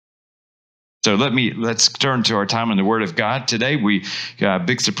So let's turn to our time in the Word of God. Today,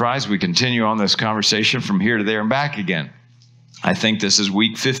 big surprise, we continue on this conversation from here to there and back again. I think this is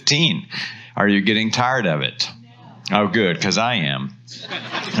week 15. Are you getting tired of it? Oh, good, because I am.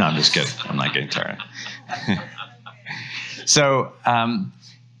 No, I'm just kidding. I'm not getting tired. So,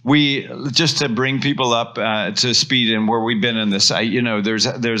 we just to bring people up to speed and where we've been in this.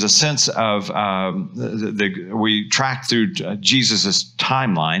 There's a sense of we track through Jesus's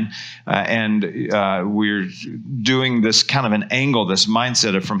timeline, and we're doing this kind of an angle, this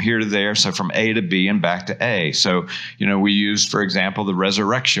mindset of from here to there, so from A to B and back to A. So we used, for example, the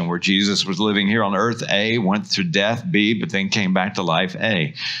resurrection, where Jesus was living here on earth, A, went through death, B, but then came back to life,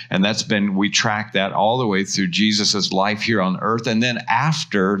 A, and we track that all the way through Jesus's life here on earth, and then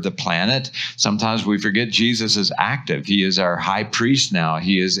after the planet. Sometimes we forget Jesus is active. He is our high priest now.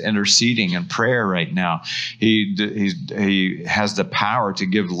 He is interceding in prayer right now. He has the power to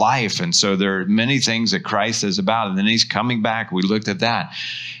give life. And so there are many things that Christ is about. And then he's coming back. We looked at that.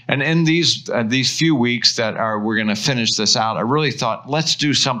 And in these few weeks we're going to finish this out, I really thought, let's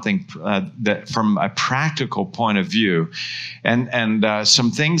do something that from a practical point of view, and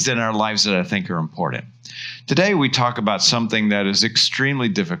some things in our lives that I think are important. Today, we talk about something that is extremely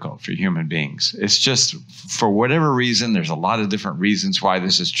difficult for human beings. It's just, for whatever reason, there's a lot of different reasons why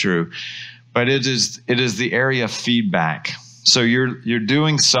this is true, but it is the area of feedback. So you're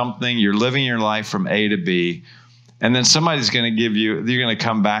doing something, you're living your life from A to B, and then somebody's going to you're going to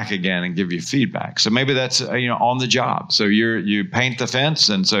come back again and give you feedback. So maybe that's, on the job. So you paint the fence,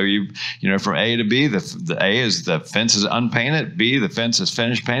 and so from A to B, the A is the fence is unpainted, B, the fence is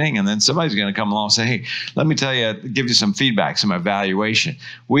finished painting, and then somebody's going to come along and say, hey, let me tell you, give you some feedback, some evaluation.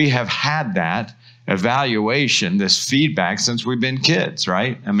 We have had that evaluation, this feedback, since we've been kids,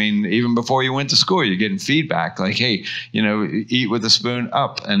 right? I mean, even before you went to school, you're getting feedback like, hey, eat with a spoon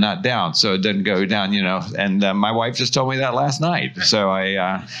up and not down, so it doesn't go down, And my wife just told me that last night. So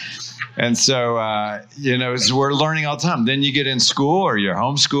we're learning all the time. Then you get in school, or you're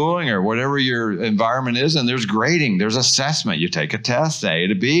homeschooling, or whatever your environment is, and there's grading, there's assessment. You take a test, A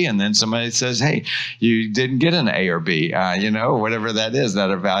to B, and then somebody says, hey, you didn't get an A or B, whatever that is,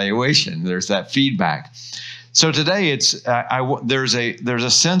 that evaluation. There's that feedback. So today there's a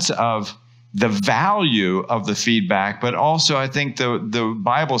sense of the value of the feedback, but also I think the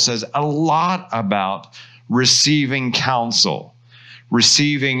Bible says a lot about receiving counsel,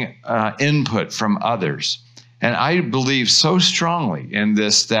 receiving input from others. And I believe so strongly in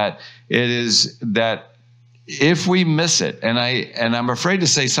this that it is that if we miss it, and I'm afraid to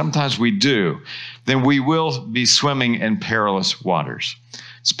say sometimes we do, then we will be swimming in perilous waters.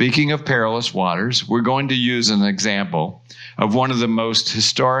 Speaking of perilous waters, we're going to use an example of one of the most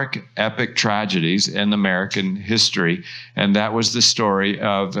historic, epic tragedies in American history, and that was the story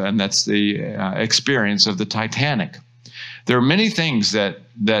of, and that's the experience of the Titanic. There are many things that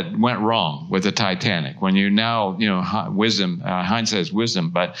went wrong with the Titanic. When wisdom, hindsight is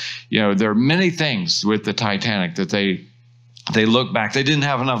wisdom, but there are many things with the Titanic that they look back. They didn't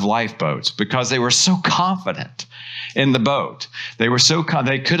have enough lifeboats because they were so confident in the boat. They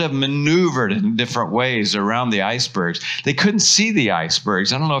could have maneuvered in different ways around the icebergs. They couldn't see the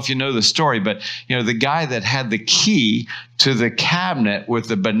icebergs. I don't know if you know the story, but the guy that had the key to the cabinet with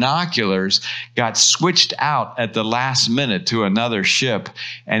the binoculars got switched out at the last minute to another ship,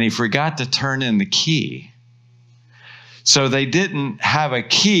 and he forgot to turn in the key. So they didn't have a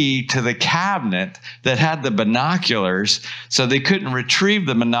key to the cabinet that had the binoculars, so they couldn't retrieve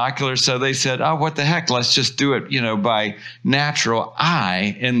the binoculars. So they said, oh, what the heck, let's just do it, by natural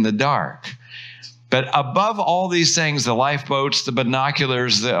eye in the dark. But above all these things, the lifeboats, the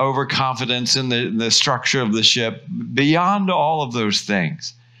binoculars, the overconfidence in the structure of the ship, beyond all of those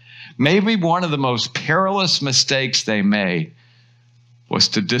things, maybe one of the most perilous mistakes they made was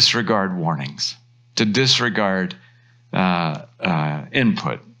to disregard warnings, to disregard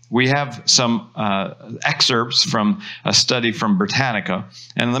input. We have some excerpts from a study from Britannica,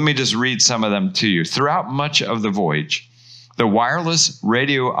 and let me just read some of them to you. Throughout much of the voyage, the wireless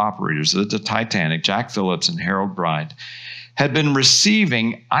radio operators of the Titanic, Jack Phillips and Harold Bride, had been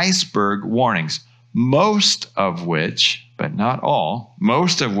receiving iceberg warnings, most of which, but not all,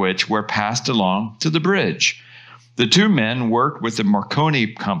 most of which were passed along to the bridge. The two men worked with the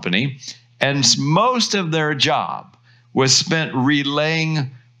Marconi Company, and most of their job was spent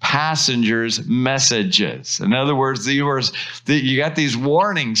relaying passengers' messages. In other words, you got these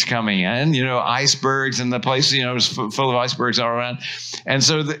warnings coming in, icebergs, and the place, was full of icebergs all around. And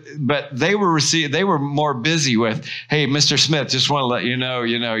so, but they were more busy with, hey, Mr. Smith, just want to let you know,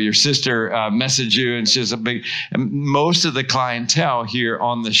 your sister messaged you, and she's and most of the clientele here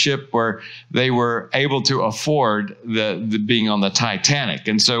on the ship they were able to afford the being on the Titanic.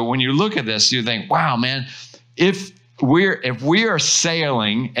 And so when you look at this, you think, wow, man, if we are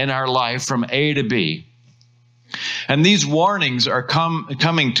sailing in our life from A to B, and these warnings are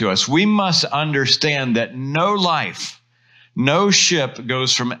coming to us, we must understand that no ship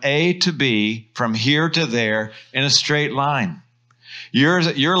goes from A to B, from here to there, in a straight line.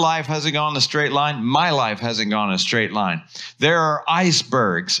 Your life hasn't gone in a straight line. My life hasn't gone in a straight line. There are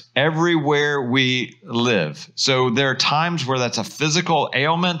icebergs everywhere we live. So there are times where that's a physical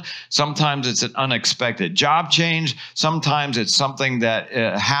ailment. Sometimes it's an unexpected job change. Sometimes it's something that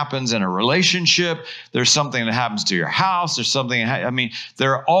happens in a relationship. There's something that happens to your house. There's something,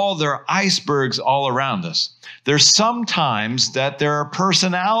 there are icebergs all around us. There's sometimes that there are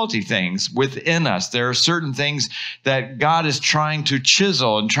personality things within us. There are certain things that God is trying to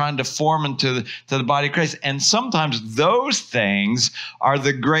chisel and trying to form into the body of Christ. And sometimes those things are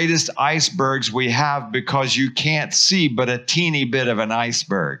the greatest icebergs we have, because you can't see but a teeny bit of an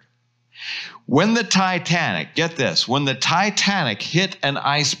iceberg. When the Titanic, get this, when the Titanic hit an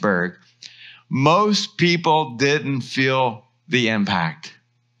iceberg, most people didn't feel the impact.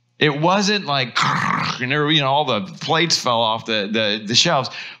 It wasn't like, all the plates fell off the shelves.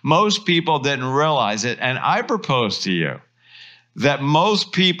 Most people didn't realize it. And I propose to you that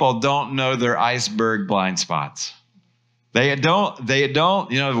most people don't know their iceberg blind spots. They don't,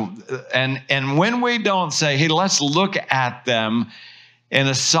 and when we don't say, hey, let's look at them in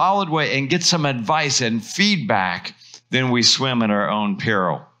a solid way and get some advice and feedback, then we swim in our own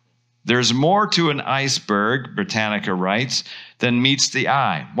peril. There's more to an iceberg, Britannica writes, than meets the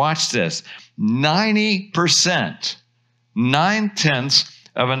eye. Watch this. 90%, 9/10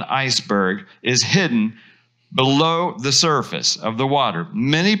 of an iceberg is hidden below the surface of the water.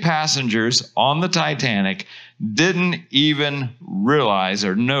 Many passengers on the Titanic didn't even realize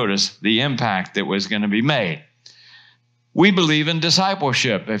or notice the impact that was going to be made. We believe in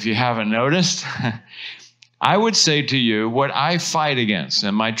discipleship, if you haven't noticed. I would say to you, what I fight against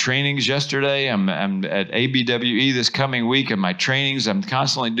in my trainings yesterday, I'm at ABWE this coming week, and my trainings I'm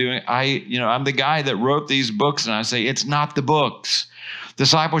constantly doing, I'm the guy that wrote these books, and I say, it's not the books.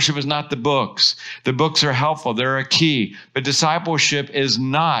 Discipleship is not the books. The books are helpful. They're a key. But discipleship is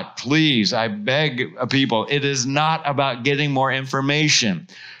not, please, I beg people, it is not about getting more information.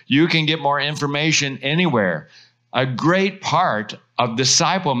 You can get more information anywhere. A great part of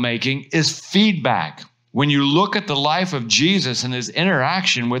disciple making is feedback. When you look at the life of Jesus and his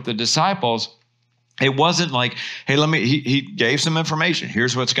interaction with the disciples, it wasn't like, hey, he gave some information.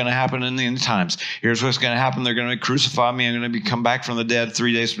 Here's what's going to happen in the end times. Here's what's going to happen. They're going to crucify me. I'm going to come back from the dead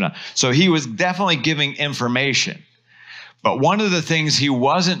 3 days from now. So he was definitely giving information. But one of the things he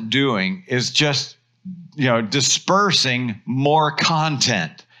wasn't doing is just, dispersing more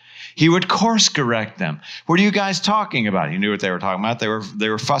content. He would course correct them. What are you guys talking about? He knew what they were talking about. They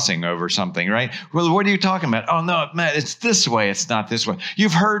were fussing over something, right? Well, what are you talking about? Oh, no, man, it's this way. It's not this way.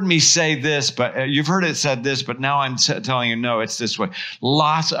 You've heard me say this, but you've heard it said this, but now I'm telling you, no, it's this way.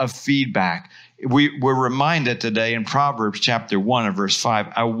 Lots of feedback. We're reminded today in Proverbs chapter 1 and verse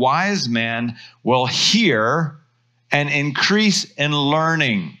 5, a wise man will hear and increase in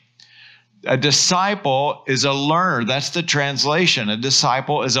learning. A disciple is a learner. That's the translation. A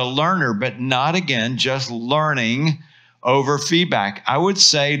disciple is a learner, but not, again, just learning over feedback. I would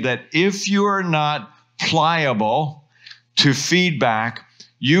say that if you are not pliable to feedback,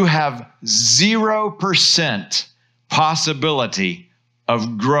 you have 0% possibility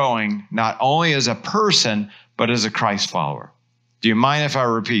of growing, not only as a person, but as a Christ follower. Do you mind if I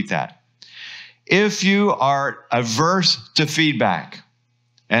repeat that? If you are averse to feedback,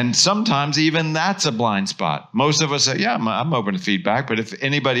 and sometimes even that's a blind spot. Most of us say, yeah, I'm open to feedback, but if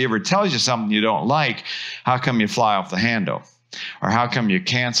anybody ever tells you something you don't like, how come you fly off the handle? Or how come you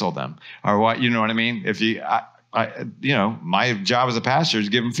cancel them? Or what, you know what I mean? If my job as a pastor is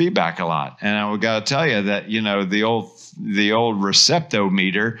giving feedback a lot. And I got to tell you that, the old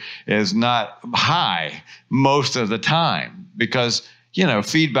receptometer is not high most of the time, because,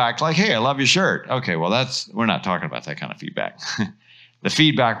 feedback like, hey, I love your shirt. Okay, well, we're not talking about that kind of feedback. The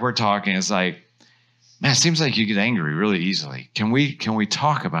feedback we're talking is like, man, it seems like you get angry really easily. Can we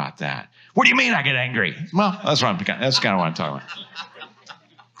talk about that? What do you mean I get angry? Well, that's kind of what I'm talking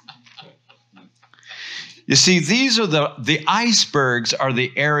You see, these are the icebergs are the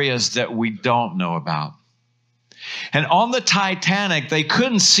areas that we don't know about. And on the Titanic, they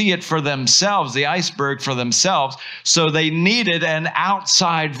couldn't see it for themselves, the iceberg for themselves, so they needed an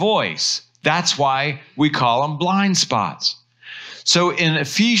outside voice. That's why we call them blind spots. So in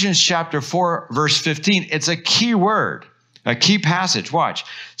Ephesians chapter 4, verse 15, it's a key word, a key passage. Watch.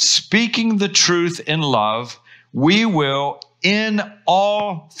 Speaking the truth in love, we will in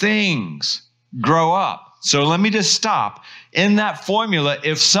all things grow up. So let me just stop. In that formula,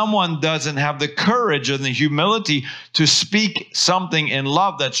 if someone doesn't have the courage and the humility to speak something in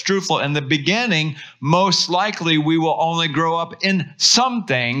love that's truthful in the beginning, most likely we will only grow up in some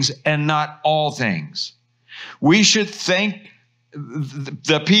things and not all things. We should thank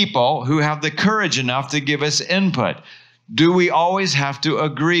the people who have the courage enough to give us input. Do we always have to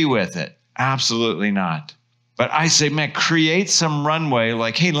agree with it? Absolutely not. But I say, man, create some runway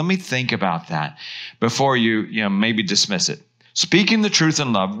like, hey, let me think about that before you maybe dismiss it. Speaking the truth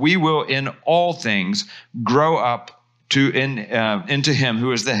in love, we will in all things grow up into him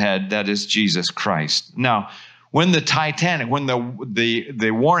who is the head, that is Jesus Christ. Now, when the Titanic, when the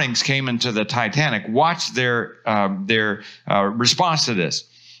warnings came into the Titanic, watch their response to this.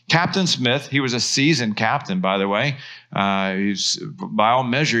 Captain Smith, he was a seasoned captain, by the way. He's, by all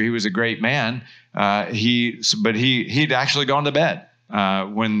measure, he was a great man. But he'd actually gone to bed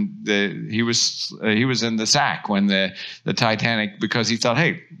when he was in the sack when the Titanic, because he thought,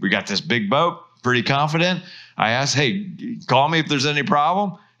 hey, we got this big boat, pretty confident. I asked, hey, call me if there's any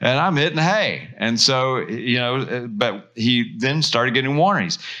problem, and I'm hitting hay. And so, but he then started getting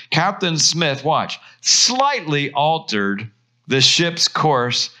warnings. Captain Smith, watch, slightly altered the ship's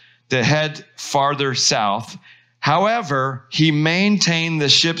course to head farther south. However, he maintained the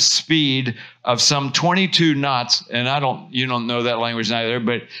ship's speed of some 22 knots, and you don't know that language neither,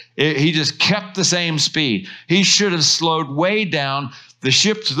 but he just kept the same speed. He should have slowed way down. The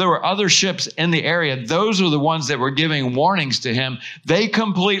ships, there were other ships in the area. Those were the ones that were giving warnings to him. They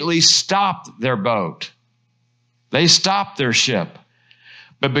completely stopped their boat. They stopped their ship.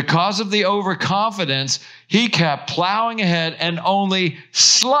 But because of the overconfidence, he kept plowing ahead and only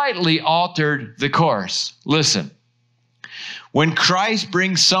slightly altered the course. Listen, when Christ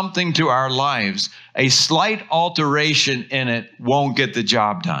brings something to our lives, a slight alteration in it won't get the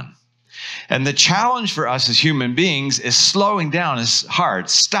job done. And the challenge for us as human beings is slowing down is hard.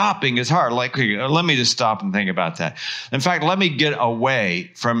 Stopping is hard. Like, let me just stop and think about that. In fact, let me get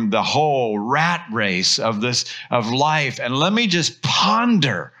away from the whole rat race of life, and let me just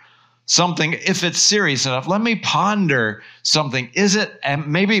ponder something. If it's serious enough, let me ponder something. And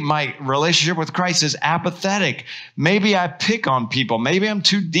maybe my relationship with Christ is apathetic. Maybe I pick on people. Maybe I'm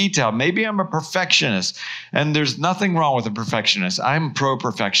too detailed. Maybe I'm a perfectionist. And there's nothing wrong with a perfectionist. I'm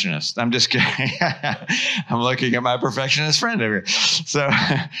pro-perfectionist. I'm just kidding. I'm looking at my perfectionist friend over here. So,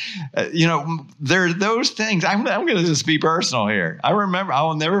 there are those things. I'm going to just be personal here. I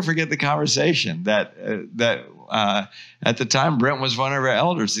will never forget the conversation that at the time, Brent was one of our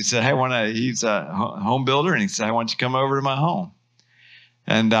elders. He said, hey, he's a home builder, and he said, I want you to come over to my home.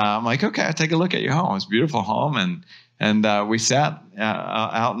 And I'm like, okay, I'll take a look at your home. It's a beautiful home. And we sat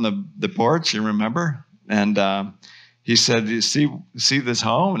out in the porch, you remember? And he said, you see this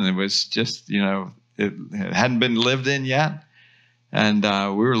home? And it was just, it hadn't been lived in yet. And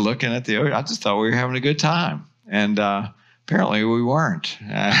we were looking at the ocean. I just thought we were having a good time. And apparently we weren't.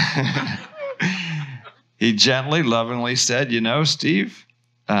 He gently, lovingly said, Steve,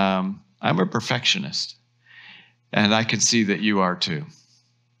 I'm a perfectionist, and I can see that you are too.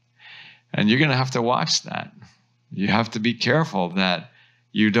 And you're going to have to watch that. You have to be careful that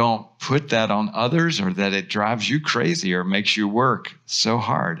you don't put that on others, or that it drives you crazy or makes you work so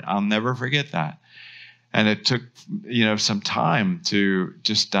hard. I'll never forget that. And it took, some time to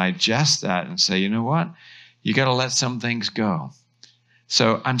just digest that and say, you know what? You got to let some things go.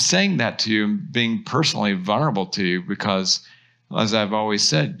 So I'm saying that to you, being personally vulnerable to you, because as I've always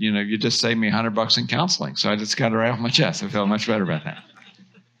said, you just saved me $100 in counseling. So I just got it right off my chest. I feel much better about that.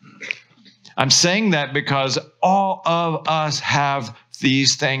 I'm saying that because all of us have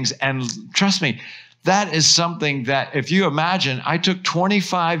these things. And trust me, that is something that, if you imagine, I took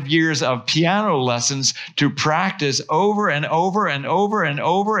 25 years of piano lessons to practice over and over and over and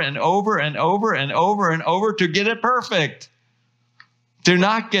over and over and over and over and over to get it perfect. To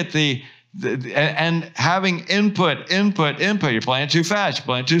not get and having input. You're playing too fast, you're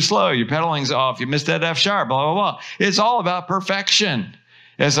playing too slow, your pedaling's off, you missed that F sharp, blah, blah, blah. It's all about perfection.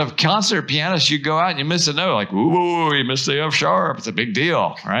 As a concert pianist, you go out and you miss a note, like, ooh, you missed the F sharp. It's a big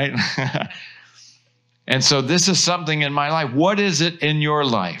deal, right? And so this is something in my life. What is it in your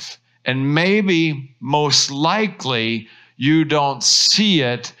life? And maybe, most likely, you don't see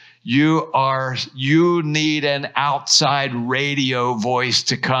it. You need an outside radio voice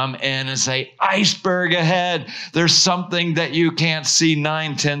to come in and say, iceberg ahead. There's something that you can't see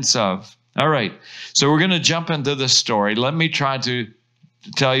 9/10 of. All right. So we're going to jump into the story. Let me try to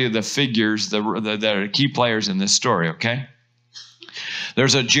tell you the figures that are key players in this story, okay?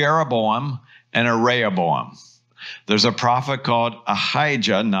 There's a Jeroboam and a Rehoboam. There's a prophet called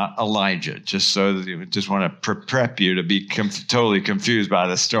Ahijah, not Elijah, just want to prep you to be totally confused by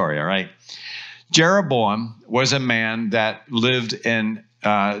the story, all right? Jeroboam was a man that lived in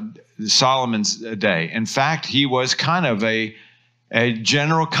Solomon's day. In fact, he was kind of a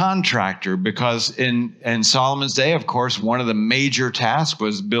general contractor, because in Solomon's day, of course, one of the major tasks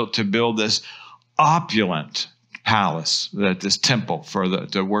was to build this opulent palace, this temple for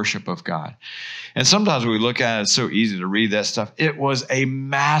the worship of God. And sometimes we look at it, it's so easy to read that stuff. It was a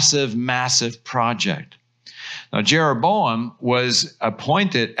massive, massive project. Now, Jeroboam was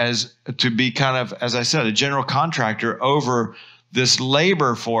appointed to be kind of, as I said, a general contractor over this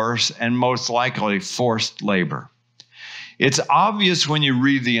labor force, and most likely forced labor. It's obvious when you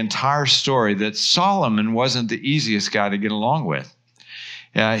read the entire story that Solomon wasn't the easiest guy to get along with.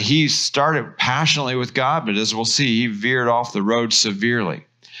 He started passionately with God, but as we'll see, he veered off the road severely.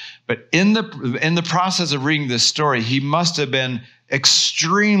 But in the process of reading this story, he must have been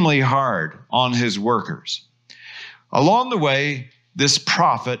extremely hard on his workers. Along the way, this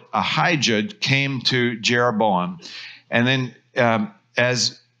prophet Ahijah came to Jeroboam, and then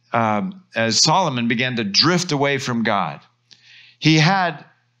as Solomon began to drift away from God, he had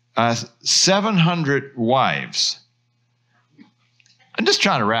 700 wives. I'm just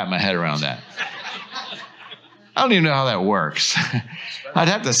trying to wrap my head around that. I don't even know how that works. I'd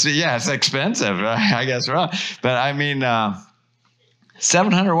have to see. Yeah, it's expensive, I guess. But I mean,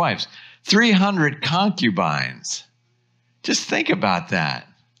 700 wives, 300 concubines. Just think about that.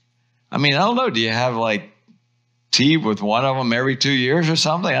 I mean, I don't know. Do you have like tea with one of them every 2 years or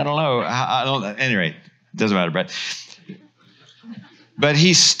something? I don't know. Anyway, it doesn't matter. But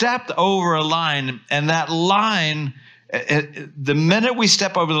he stepped over a line, and that line, the minute we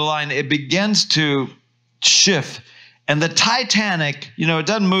step over the line, it begins to shift. And the Titanic, it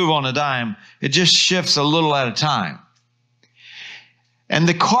doesn't move on a dime. It just shifts a little at a time. And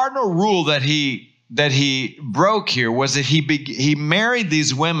the cardinal rule that he broke here was that he married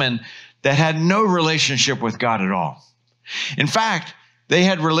these women that had no relationship with God at all. In fact, they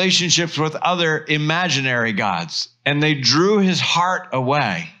had relationships with other imaginary gods, and they drew his heart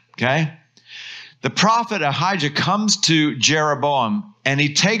away, okay? The prophet Ahijah comes to Jeroboam, and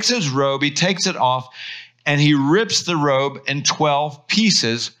he takes his robe, he takes it off, and he rips the robe in 12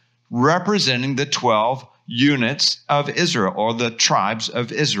 pieces, representing the 12 units of Israel, or the tribes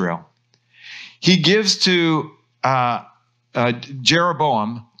of Israel. He gives to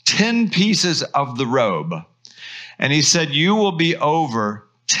Jeroboam 10 pieces of the robe. And he said, you will be over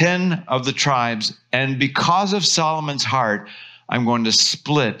 10 of the tribes. And because of Solomon's heart, I'm going to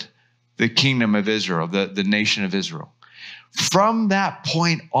split the kingdom of Israel, the nation of Israel. From that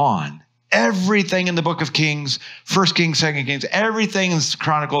point on, everything in the book of Kings, 1 Kings, 2 Kings, everything in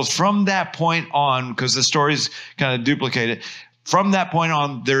Chronicles, from that point on, because the stories kind of duplicated, from that point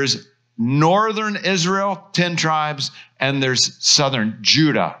on, there's northern Israel, 10 tribes, and there's southern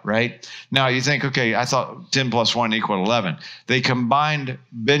Judah, right? Now you think, okay, I thought 10 plus 1 equaled 11. They combined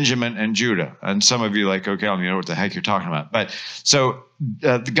Benjamin and Judah. And some of you are like, okay, I don't know what the heck you're talking about. But so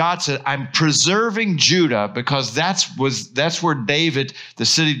God said, I'm preserving Judah because that's where David, the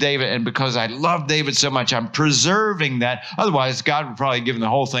city of David, and because I love David so much, I'm preserving that. Otherwise, God would probably give the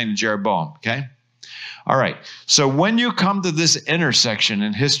whole thing to Jeroboam, okay? All right, so when you come to this intersection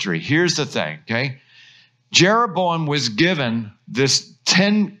in history, here's the thing, okay? Jeroboam was given this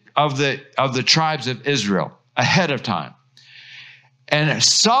 10 of the tribes of Israel ahead of time. And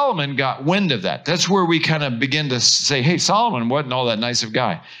Solomon got wind of that. That's where we kind of begin to say, hey, Solomon wasn't all that nice of a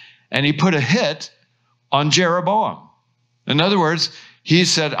guy. And he put a hit on Jeroboam. In other words, he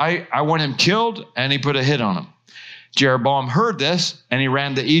said, I want him killed, and he put a hit on him. Jeroboam heard this, and he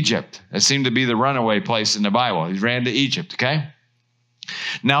ran to Egypt. It seemed to be the runaway place in the Bible. He ran to Egypt, okay?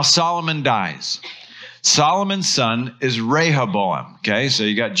 Now Solomon dies. Solomon's son is Rehoboam, okay? So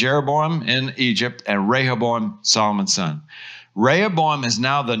you got Jeroboam in Egypt and Rehoboam, Solomon's son. Rehoboam is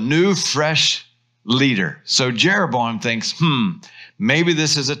now the new, fresh leader. So Jeroboam thinks, maybe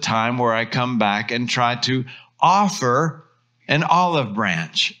this is a time where I come back and try to offer an olive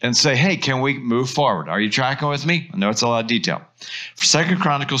branch and say, hey, can we move forward? Are you tracking with me? I know it's a lot of detail. For 2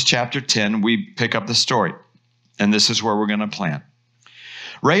 Chronicles chapter 10, we pick up the story, and this is where we're going to plant.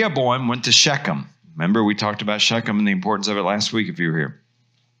 Rehoboam went to Shechem. Remember, we talked about Shechem and the importance of it last week if you were here.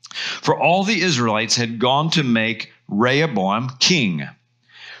 For all the Israelites had gone to make Rehoboam king.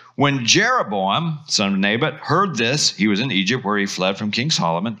 When Jeroboam, son of Nebat, heard this, he was in Egypt where he fled from King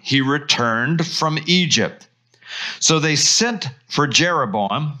Solomon. He returned from Egypt. So they sent for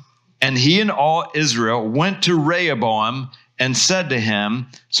Jeroboam, and he and all Israel went to Rehoboam and said to him,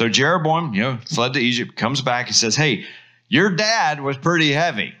 so Jeroboam, fled to Egypt, comes back, he says, hey, your dad was pretty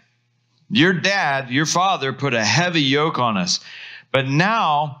heavy. Your father put a heavy yoke on us. But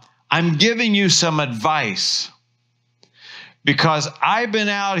now I'm giving you some advice because I've been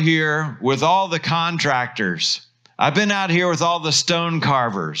out here with all the contractors. I've been out here with all the stone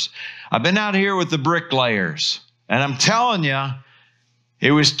carvers. I've been out here with the bricklayers. And I'm telling you,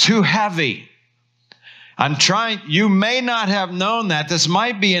 it was too heavy. You may not have known that. This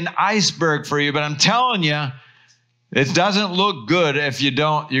might be an iceberg for you, but I'm telling you, it doesn't look good if you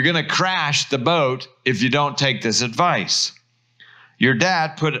don't. You're going to crash the boat if you don't take this advice. Your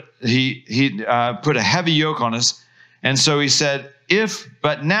dad put a heavy yoke on us, and so he said,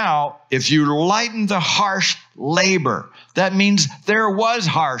 but now if you lighten the harsh labor, that means there was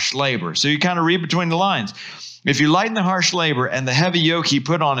harsh labor. So you kind of read between the lines. If you lighten the harsh labor and the heavy yoke he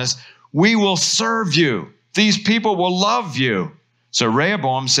put on us, we will serve you. These people will love you. So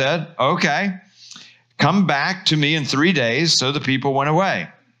Rehoboam said, okay. Come back to me in 3 days. So the people went away.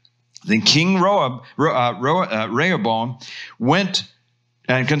 Then King Rehoboam went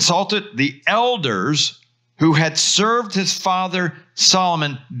and consulted the elders who had served his father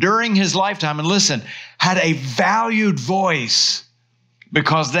Solomon during his lifetime. And listen, had a valued voice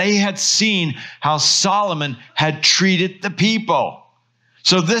because they had seen how Solomon had treated the people.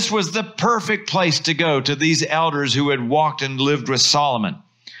 So this was the perfect place to go, to these elders who had walked and lived with Solomon.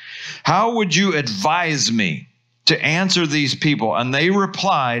 How would you advise me to answer these people? And they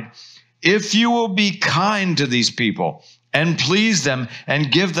replied, if you will be kind to these people and please them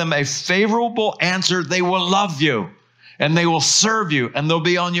and give them a favorable answer, they will love you and they will serve you and they'll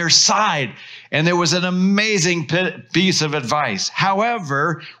be on your side. And there was an amazing piece of advice.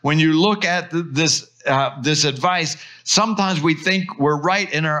 However, when you look at this advice, sometimes we think we're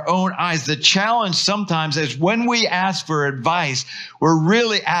right in our own eyes. The challenge sometimes is when we ask for advice, we're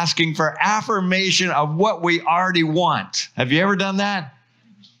really asking for affirmation of what we already want. Have you ever done that?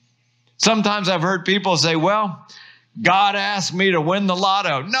 Sometimes I've heard people say, well, God asked me to win the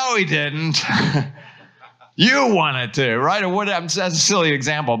lotto. No, he didn't. You wanted to, right? That's a silly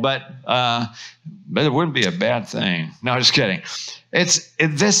example, but it wouldn't be a bad thing. No, just kidding.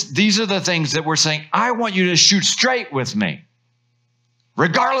 These are the things that we're saying, I want you to shoot straight with me,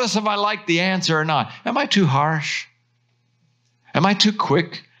 regardless if I like the answer or not. Am I too harsh? Am I too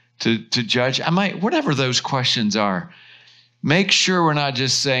quick to judge? Whatever those questions are, make sure we're not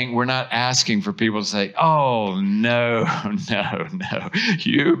asking for people to say, oh, no,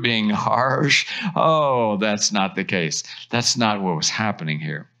 you being harsh. Oh, that's not the case. That's not what was happening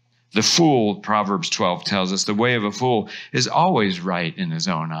here. The fool, Proverbs 12 tells us, the way of a fool is always right in his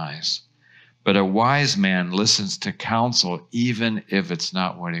own eyes. But a wise man listens to counsel even if it's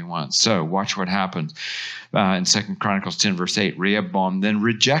not what he wants. So watch what happens. In 2 Chronicles 10, verse 8, Rehoboam then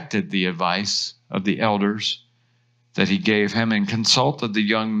rejected the advice of the elders that he gave him and consulted the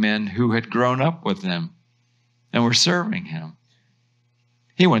young men who had grown up with him and were serving him.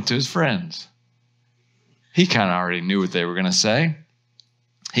 He went to his friends. He kind of already knew what they were going to say.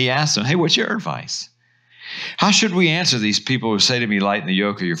 He asked them, hey, what's your advice? How should we answer these people who say to me, lighten the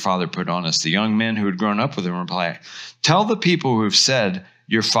yoke of your father put on us? The young men who had grown up with him replied, tell the people who have said,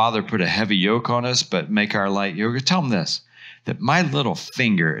 your father put a heavy yoke on us, but make our light yoke. Tell them this, that my little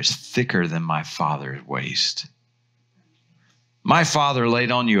finger is thicker than my father's waist. My father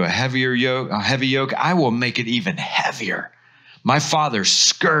laid on you a heavy yoke. I will make it even heavier. My father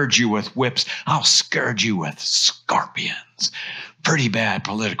scourged you with whips. I'll scourge you with scorpions. Pretty bad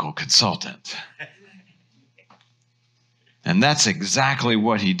political consultant. And that's exactly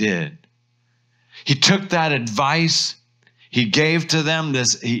what he did. He took that advice. He gave to them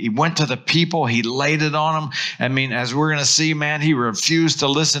this. He went to the people. He laid it on them. I mean, as we're going to see, man, he refused to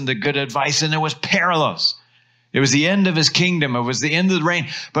listen to good advice, and it was perilous. It was the end of his kingdom. It was the end of the reign.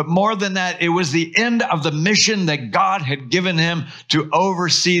 But more than that, it was the end of the mission that God had given him to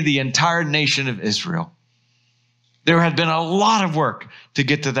oversee the entire nation of Israel. There had been a lot of work to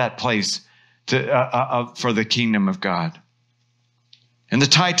get to that place for the kingdom of God. And the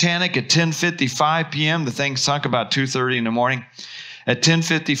Titanic at 10:55 p.m., the thing sunk about 2:30 in the morning. At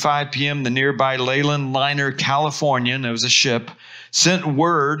 10:55 p.m., the nearby Leyland liner Californian, it was a ship, sent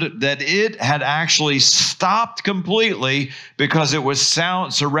word that it had actually stopped completely because it was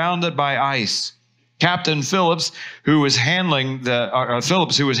surrounded by ice. Captain Phillips, who was handling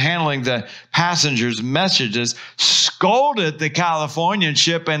the passengers' messages, scolded the Californian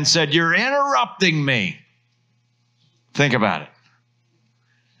ship and said, "You're interrupting me." Think about it.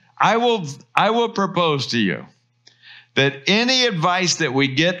 I will propose to you that any advice that we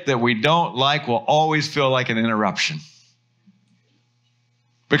get that we don't like will always feel like an interruption.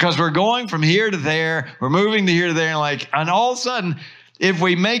 Because we're going from here to there, we're moving to here to there, and all of a sudden, if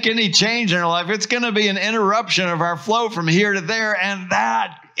we make any change in our life, it's going to be an interruption of our flow from here to there, and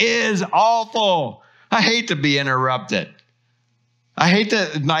that is awful. I hate to be interrupted. I hate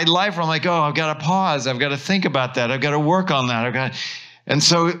that my life where I'm like, oh, I've got to pause. I've got to think about that. I've got to work on that. And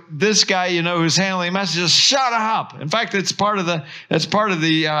so this guy, who's handling messages, shut up. In fact, it's part of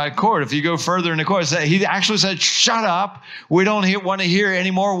the court. If you go further in the court, he actually said, shut up. We don't want to hear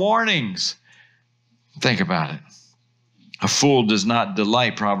any more warnings. Think about it. A fool does not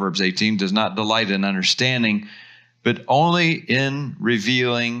delight, Proverbs 18, does not delight in understanding, but only in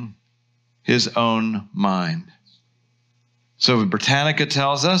revealing his own mind. So Britannica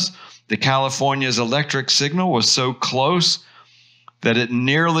tells us the California's electric signal was so close that it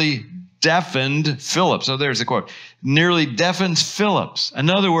nearly deafened Phillips. So there's the quote. Nearly deafens Phillips. In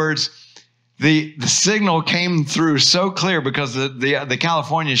other words, the signal came through so clear because the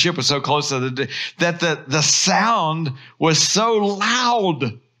California ship was so close to that the sound was so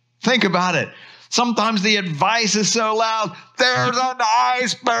loud. Think about it. Sometimes the advice is so loud. There's an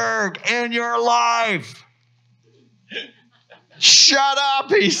iceberg in your life. Shut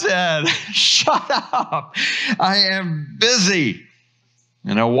up, he said. Shut up. I am busy.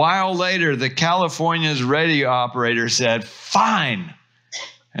 And a while later, the California's radio operator said, fine,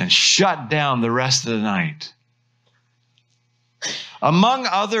 and shut down the rest of the night. Among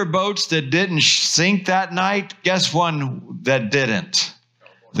other boats that didn't sink that night, guess one that didn't?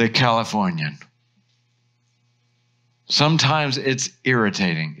 The Californian. Sometimes it's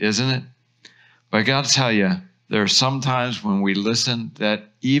irritating, isn't it? But I got to tell you, there are some times when we listen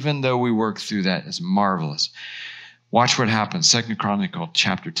that even though we work through that, it's marvelous. Watch what happens. 2 Chronicles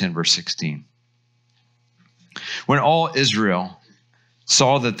chapter 10, verse 16. When all Israel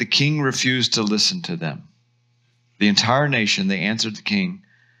saw that the king refused to listen to them, the entire nation, they answered the king,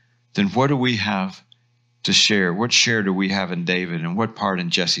 then what do we have to share? What share do we have in David, and what part in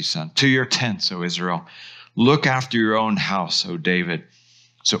Jesse's son? To your tents, O Israel. Look after your own house, O David.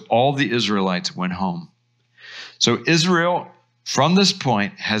 So all the Israelites went home. So Israel, from this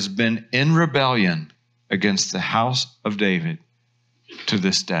point, has been in rebellion against the house of David to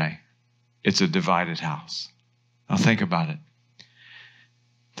this day. It's a divided house. Now think about it.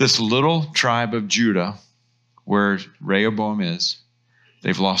 This little tribe of Judah, where Rehoboam is,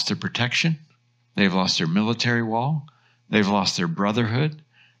 they've lost their protection. They've lost their military wall. They've lost their brotherhood.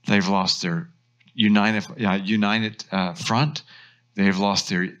 They've lost their united front. They've lost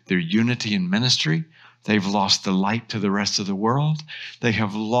their unity in ministry. They've lost the light to the rest of the world. They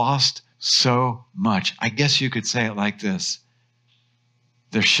have lost so much. I guess you could say it like this.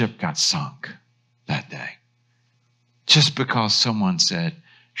 Their ship got sunk that day. Just because someone said,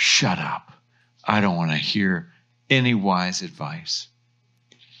 shut up. I don't want to hear any wise advice.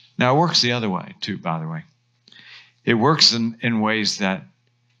 Now, it works the other way, too, by the way. It works in ways that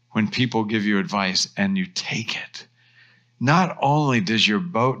when people give you advice and you take it, not only does your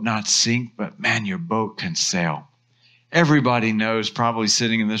boat not sink, but man, your boat can sail. Everybody knows, probably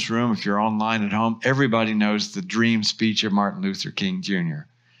sitting in this room, if you're online at home, everybody knows the dream speech of Martin Luther King Jr.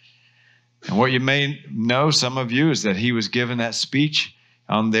 And what you may know, some of you, is that he was given that speech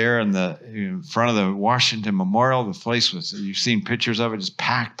on there in front of the Washington Memorial. The place was, you've seen pictures of it, just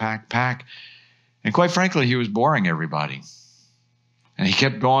packed. And quite frankly, he was boring everybody. And he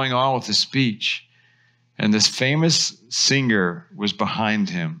kept going on with the speech. And this famous singer was behind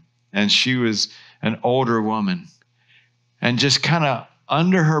him. And she was an older woman. And just kind of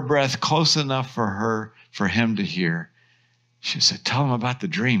under her breath, close enough for him to hear, she said, tell him about the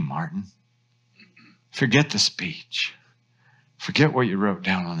dream, Martin. Forget the speech. Forget what you wrote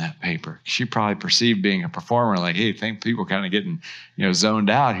down on that paper. She probably perceived being a performer like, hey, I think people kind of getting,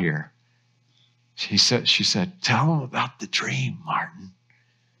 zoned out here. She said, tell him about the dream, Martin.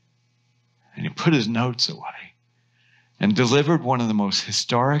 And he put his notes away and delivered one of the most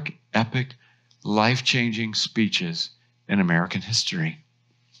historic, epic, life-changing speeches in American history.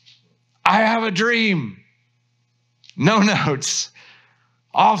 I have a dream. No notes.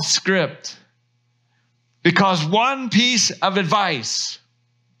 Off script. Because one piece of advice.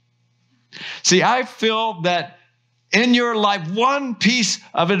 See, I feel that in your life, one piece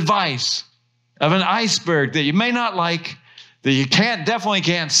of advice of an iceberg that you may not like, that you definitely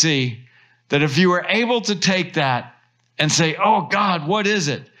can't see, that if you were able to take that and say, oh God, what is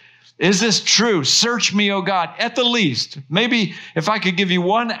it? Is this true? Search me, oh God, at the least. Maybe if I could give you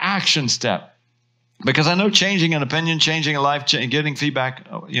one action step, because I know changing an opinion, changing a life, getting feedback,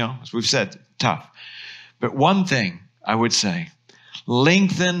 as we've said, tough. But one thing I would say,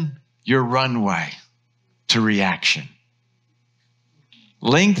 lengthen your runway to reaction.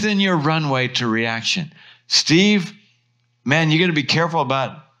 Lengthen your runway to reaction. Steve, man, you got to be careful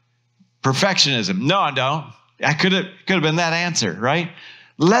about perfectionism. No, I don't. I could have been that answer, right?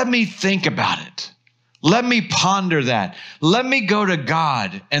 Let me think about it. Let me ponder that. Let me go to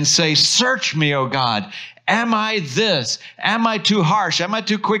God and say, search me, oh God. Am I this? Am I too harsh? Am I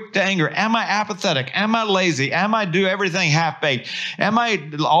too quick to anger? Am I apathetic? Am I lazy? Am I do everything half-baked? Am I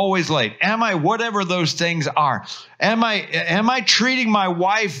always late? Am I whatever those things are? Am I treating my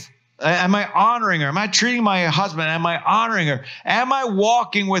wife? Am I honoring her? Am I treating my husband? Am I honoring her? Am I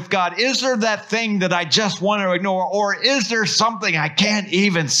walking with God? Is there that thing that I just want to ignore? Or is there something I can't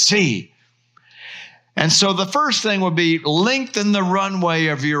even see? And so the first thing would be lengthen the runway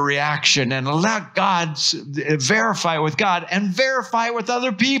of your reaction and let God verify it with God and verify it with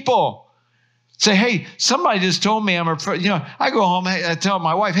other people. Say, hey, somebody just told me I go home, I tell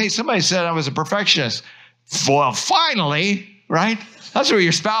my wife, hey, somebody said I was a perfectionist. Well, finally, right? That's what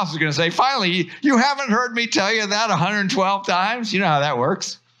your spouse is going to say. Finally, you haven't heard me tell you that 112 times? You know how that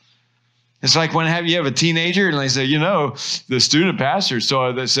works. It's like when you have a teenager and they say, the student pastor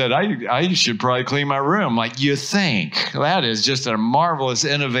said, I should probably clean my room. Like, you think? That is just a marvelous,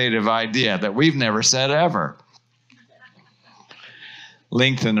 innovative idea that we've never said ever.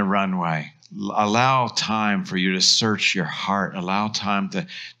 Lengthen the runway. Allow time for you to search your heart. Allow time to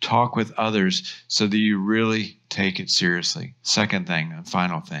talk with others so that you really take it seriously. Second thing, and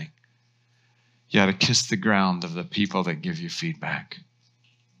final thing, you got to kiss the ground of the people that give you feedback.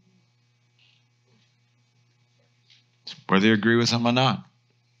 Whether you agree with them or not,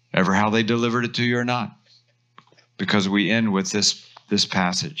 ever how they delivered it to you or not, because we end with this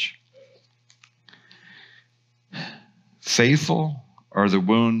passage. Faithful are the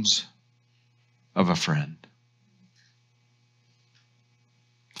wounds of a friend.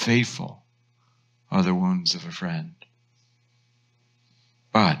 Faithful are the wounds of a friend.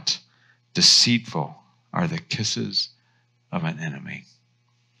 But deceitful are the kisses of an enemy.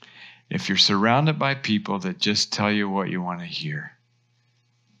 If you're surrounded by people that just tell you what you want to hear,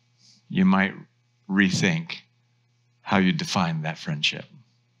 you might rethink how you define that friendship.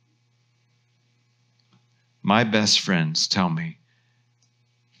 My best friends tell me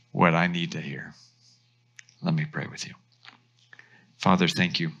what I need to hear. Let me pray with you. Father,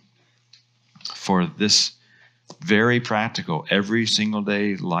 thank you for this very practical, every single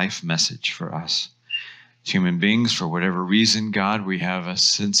day life message for us. Human beings, for whatever reason, God, we have a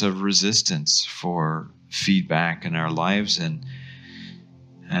sense of resistance for feedback in our lives, and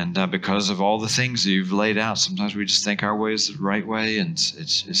because of all the things that you've laid out, sometimes we just think our way is the right way, and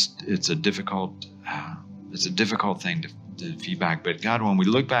it's a difficult thing to feedback. But God, when we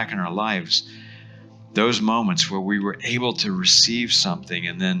look back in our lives, those moments where we were able to receive something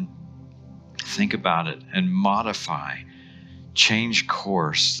and then think about it and modify, change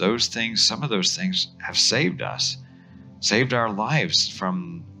course, those things, some of those things have saved us, saved our lives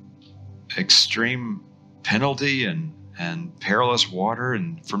from extreme penalty and perilous water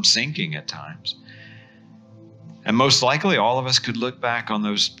and from sinking at times. And most likely all of us could look back on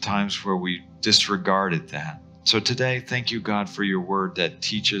those times where we disregarded that. So today, thank you, God, for your word that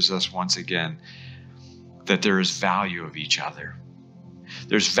teaches us once again that there is value of each other.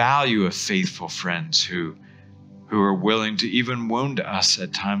 There's value of faithful friends who are willing to even wound us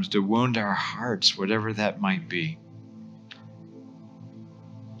at times, to wound our hearts, whatever that might be.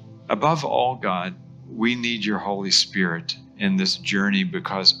 Above all, God, we need your Holy Spirit in this journey,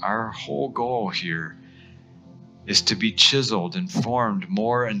 because our whole goal here is to be chiseled and formed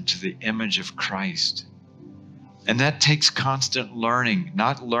more into the image of Christ. And that takes constant learning,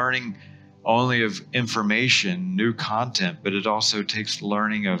 not learning only of information, new content, but it also takes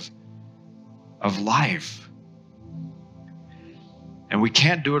learning of life. And we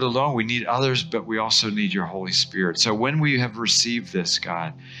can't do it alone. We need others, but we also need your Holy Spirit. So when we have received this,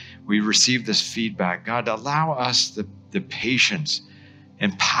 God, we receive this feedback, God, allow us the patience,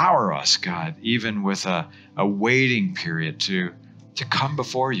 empower us, God, even with a waiting period to come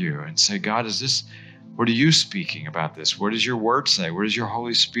before you and say, God, what are you speaking about this? What does your word say? What is your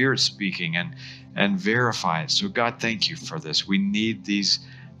Holy Spirit speaking? And verify it. So God, thank you for this. We need these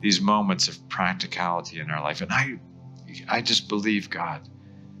moments of practicality in our life. And I just believe, God,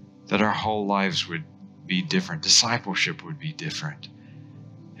 that our whole lives would be different. Discipleship would be different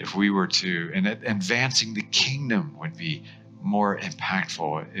if we were to, and advancing the kingdom would be more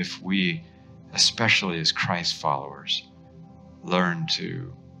impactful if we, especially as Christ followers, learn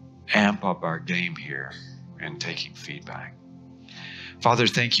to amp up our game here and taking feedback. Father,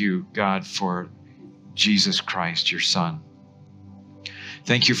 thank you, God, for Jesus Christ, your Son.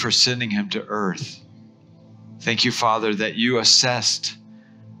 Thank you for sending him to earth. Thank you, Father, that you assessed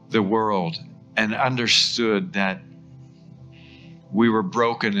the world and understood that we were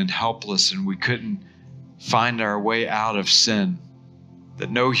broken and helpless and we couldn't find our way out of sin.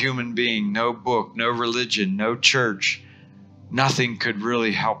 That no human being, no book, no religion, no church, nothing could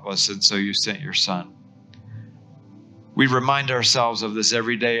really help us. And so you sent your Son. We remind ourselves of this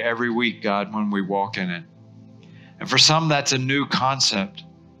every day, every week, God, when we walk in it. And for some, that's a new concept,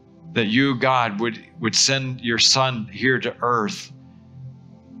 that you, God, would send your Son here to earth,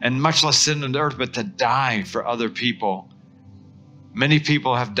 and much less send him to earth, but to die for other people. Many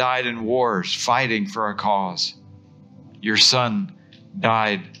people have died in wars fighting for a cause. Your Son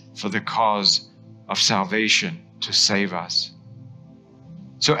died for the cause of salvation to save us.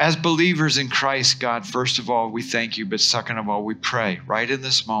 So as believers in Christ, God, first of all, we thank you, but second of all, we pray right in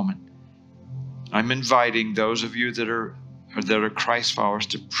this moment. I'm inviting those of you that are Christ followers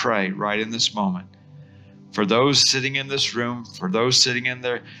to pray right in this moment. For those sitting in this room, for those sitting in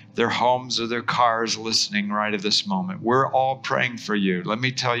their homes or their cars listening right at this moment, we're all praying for you. Let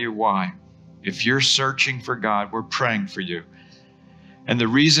me tell you why. If you're searching for God, we're praying for you. And the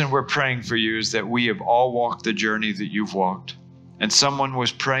reason we're praying for you is that we have all walked the journey that you've walked. And someone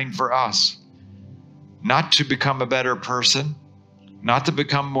was praying for us, not to become a better person, not to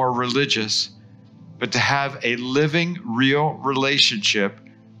become more religious, but to have a living, real relationship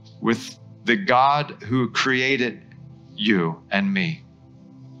with the God who created you and me.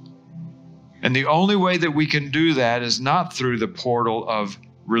 And the only way that we can do that is not through the portal of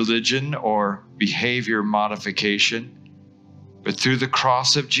religion or behavior modification, but through the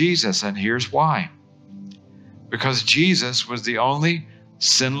cross of Jesus. And here's why. Because Jesus was the only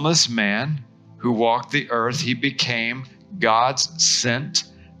sinless man who walked the earth. He became God's sent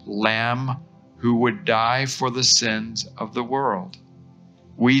lamb who would die for the sins of the world.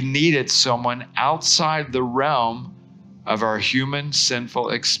 We needed someone outside the realm of our human sinful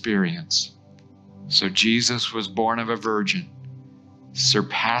experience. So Jesus was born of a virgin,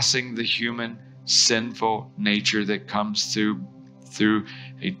 surpassing the human sinful nature that comes through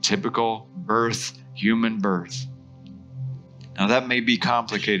a typical birth, human birth. Now that may be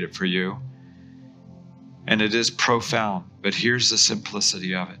complicated for you, and it is profound, but here's the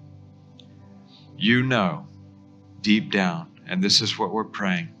simplicity of it. You know deep down, and this is what we're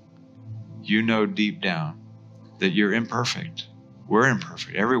praying, you know deep down that you're imperfect. We're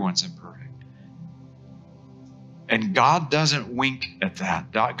imperfect. Everyone's imperfect. And God doesn't wink at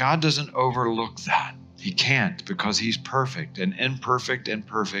that. God doesn't overlook that. He can't, because he's perfect, and imperfect and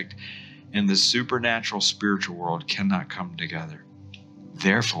perfect in the supernatural spiritual world cannot come together.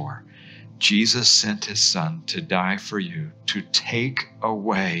 Therefore, Jesus sent his Son to die for you, to take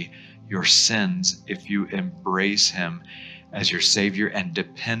away your sins if you embrace him as your Savior and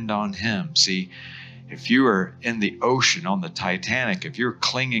depend on him. See, if you are in the ocean on the Titanic, if you're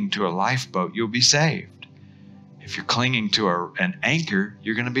clinging to a lifeboat, you'll be saved. If you're clinging to an anchor,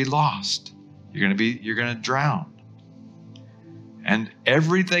 you're going to be lost. You're going to drown. And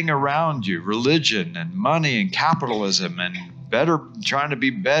everything around you, religion and money and capitalism and trying to be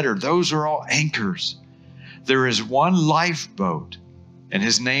better, those are all anchors. There is one lifeboat, and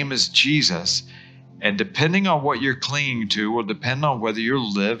his name is Jesus. And depending on what you're clinging to will depend on whether you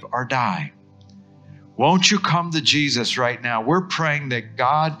live or die. Won't you come to Jesus right now? We're praying that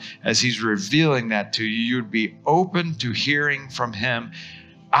God, as he's revealing that to you, you'd be open to hearing from him.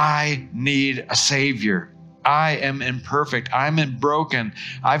 I need a Savior. I am imperfect. I'm broken.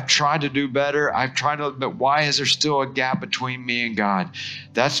 I've tried to do better. But why is there still a gap between me and God?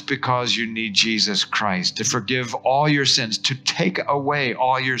 That's because you need Jesus Christ to forgive all your sins, to take away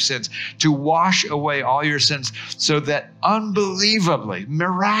all your sins, to wash away all your sins, so that unbelievably,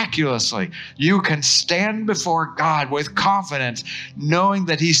 miraculously, you can stand before God with confidence, knowing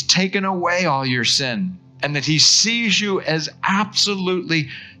that he's taken away all your sin and that he sees you as absolutely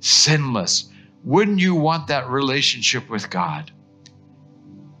sinless. Wouldn't you want that relationship with God?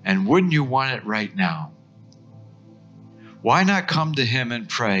 And wouldn't you want it right now? Why not come to him and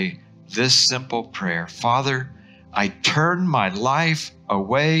pray this simple prayer? Father, I turn my life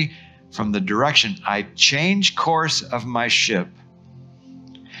away from the direction. I change course of my ship.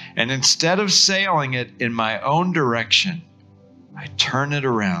 And instead of sailing it in my own direction, I turn it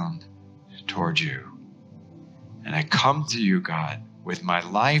around toward you. And I come to you, God, with my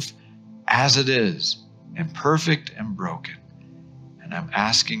life as it is, imperfect and broken. And I'm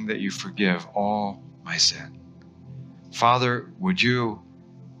asking that you forgive all my sin. Father,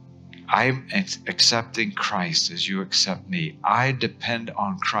 I'm accepting Christ as you accept me. I depend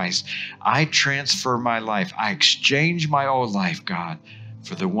on Christ. I transfer my life. I exchange my old life, God,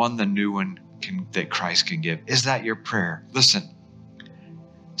 for the new one that Christ can give. Is that your prayer? Listen,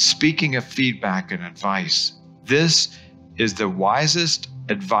 speaking of feedback and advice, this is the wisest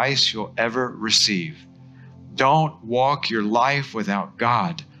advice you'll ever receive. Don't walk your life without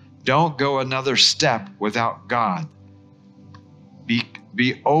God. Don't go another step without God.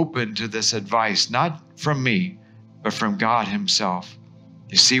 Be open to this advice, not from me, but from God himself.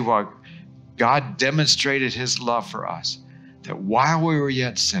 You see what God demonstrated his love for us, that while we were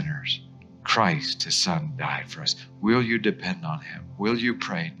yet sinners, Christ, his son, died for us. Will you depend on him? Will you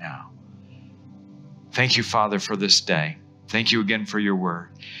pray now? Thank you, Father, for this day. Thank you again for your word.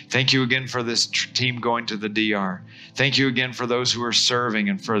 Thank you again for this team going to the DR. Thank you again for those who are serving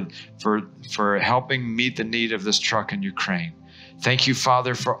and for helping meet the need of this truck in Ukraine. Thank you,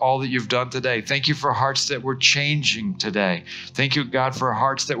 Father, for all that you've done today. Thank you for hearts that were changing today. Thank you, God, for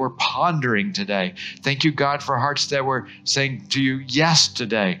hearts that were pondering today. Thank you, God, for hearts that were saying to you yes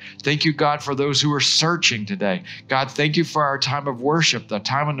today. Thank you, God, for those who are searching today. God, thank you for our time of worship, the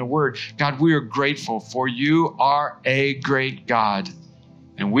time in the Word. God, we are grateful, for you are a great God.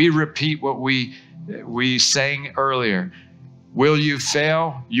 And we repeat what we sang earlier. Will you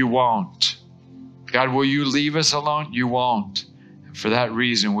fail? You won't. God, will you leave us alone? You won't. For that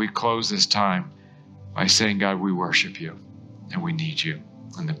reason, we close this time by saying, God, we worship you and we need you.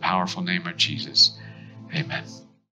 In the powerful name of Jesus, amen.